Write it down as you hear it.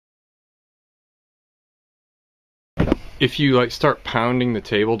If you like start pounding the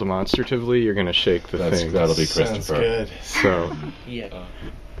table demonstratively, you're gonna shake the thing. That'll be Christopher. Sounds good. So, Yeah.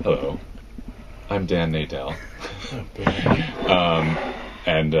 Hello, I'm Dan Nadel, Oh,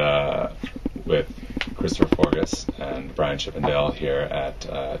 and with Christopher Forgas and Brian Chippendale here at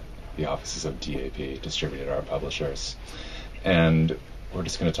the offices of DAP, Distributed Art Publishers, and we're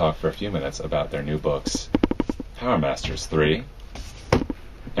just going to talk for a few minutes about their new books, Powr Mastrs 3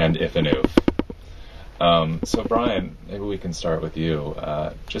 and If and Oof. So Brian, maybe we can start with you.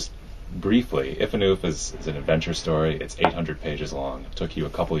 Just briefly, If and Oof is an adventure story. It's 800 pages long. It took you a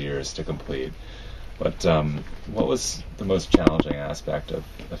couple years to complete. But what was the most challenging aspect of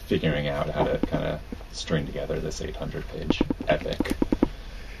figuring out how to kind of string together this 800-page epic?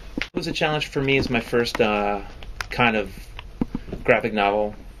 It was a challenge for me as my first kind of graphic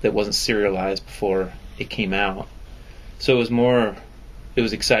novel that wasn't serialized before it came out. So it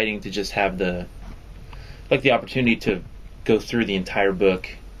was exciting to just have the opportunity to go through the entire book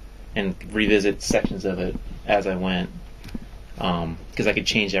and revisit sections of it as I went. Because I could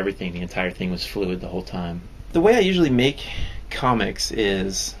change everything. The entire thing was fluid the whole time. The way I usually make comics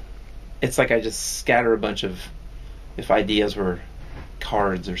is, it's like I just scatter a bunch of, if ideas were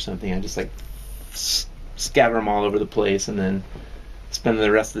cards or something, I just like scatter them all over the place and then spend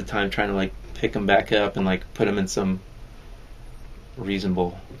the rest of the time trying to like pick them back up and like put them in some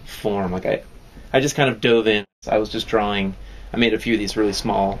reasonable form. Like I just kind of dove in. I was just drawing. I made a few of these really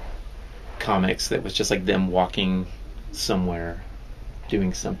small comics that was just like them walking somewhere,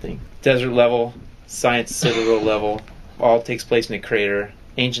 doing something. Desert level, science citadel level, all takes place in a crater.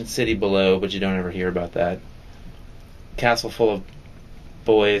 Ancient city below, but you don't ever hear about that. Castle full of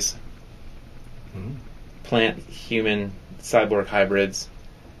boys, plant, human, cyborg hybrids,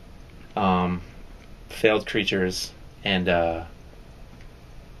 failed creatures, and a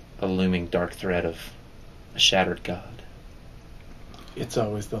looming dark threat of a shattered god. It's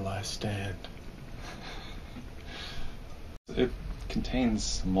always the last stand. It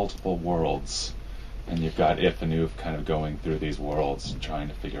contains multiple worlds, and you've got If and Oof kind of going through these worlds and trying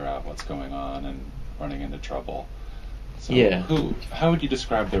to figure out what's going on and running into trouble. So Yeah. How would you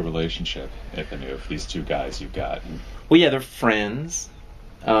describe their relationship, If and Oof, these two guys you've got? Well, yeah, they're friends.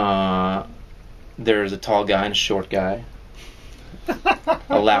 There's a tall guy and a short guy.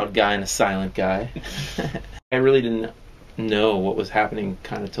 A loud guy and a silent guy. I really didn't know what was happening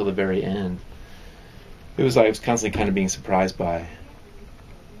kind of till the very end. It was like I was constantly kind of being surprised by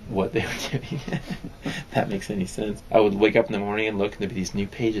what they were doing. If that makes any sense. I would wake up in the morning and look, and there'd be these new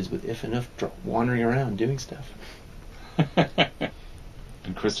pages with If and Oof wandering around doing stuff.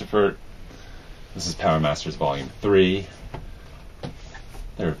 And Christopher, this is Powr Mastrs Volume 3.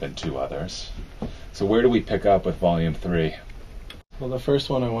 There have been 2 others. So where do we pick up with Volume 3? Well, the first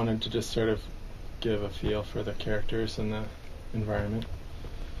one I wanted to just sort of give a feel for the characters and the environment.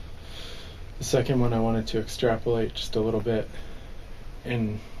 The second one I wanted to extrapolate just a little bit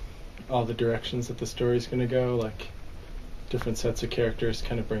in all the directions that the story's going to go, like different sets of characters,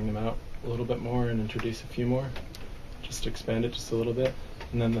 kind of bring them out a little bit more and introduce a few more, just expand it just a little bit.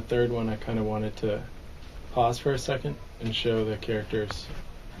 And then the third one I kind of wanted to pause for a second and show the characters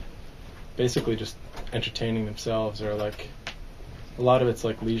basically just entertaining themselves, or like a lot of it's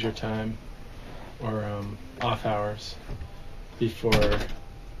like leisure time or off hours before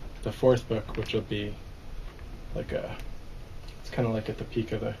the fourth book, which will be like it's kind of like at the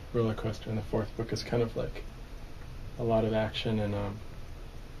peak of the roller coaster, and the fourth book is kind of like a lot of action and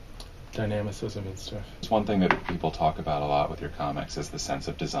dynamicism and stuff. It's one thing that people talk about a lot with your comics is the sense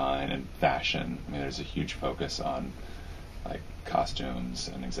of design and fashion. I mean, there's a huge focus on like costumes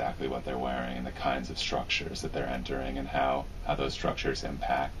and exactly what they're wearing and the kinds of structures that they're entering and how those structures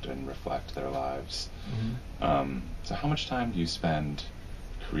impact and reflect their lives. Mm-hmm. So how much time do you spend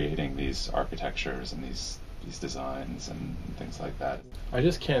creating these architectures and these designs and things like that? I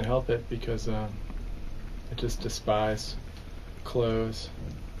just can't help it because I just despise clothes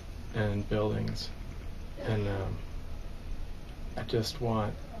and buildings, and I just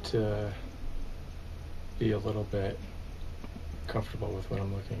want to be a little bit comfortable with what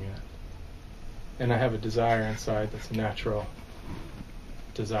I'm looking at. And I have a desire inside that's a natural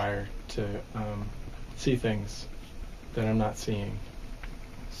desire to see things that I'm not seeing.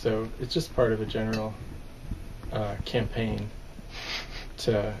 So it's just part of a general campaign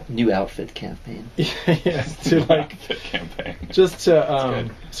to New outfit campaign. yes, to like Outfit campaign. just to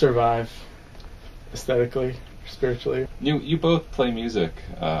survive aesthetically, spiritually. You both play music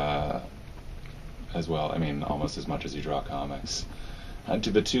as well. I mean, almost as much as you draw comics.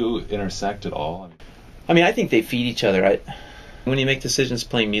 Do the two intersect at all? I mean, I think they feed each other. When you make decisions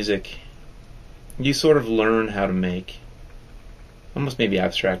playing music, you sort of learn how to make almost maybe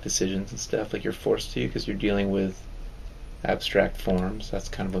abstract decisions and stuff, like you're forced to because you're dealing with abstract forms. That's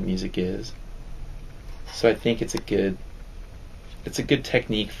kind of what music is. So I think it's a good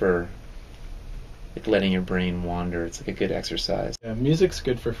technique for like letting your brain wander. It's like a good exercise. Yeah, music's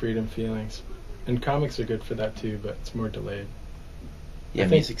good for freedom feelings, and comics are good for that too, but it's more delayed. Yeah, I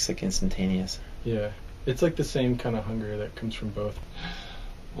think- music's like instantaneous. Yeah, it's like the same kind of hunger that comes from both.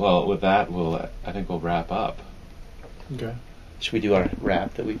 Well, with that, I think we'll wrap up. Okay. Should we do our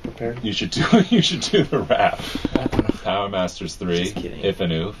rap that we prepared? You should do the rap. Powr Masters 3, Just kidding. If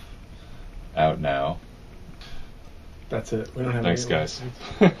and Oof, out now. That's it. We don't have Thanks, any-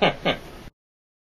 guys.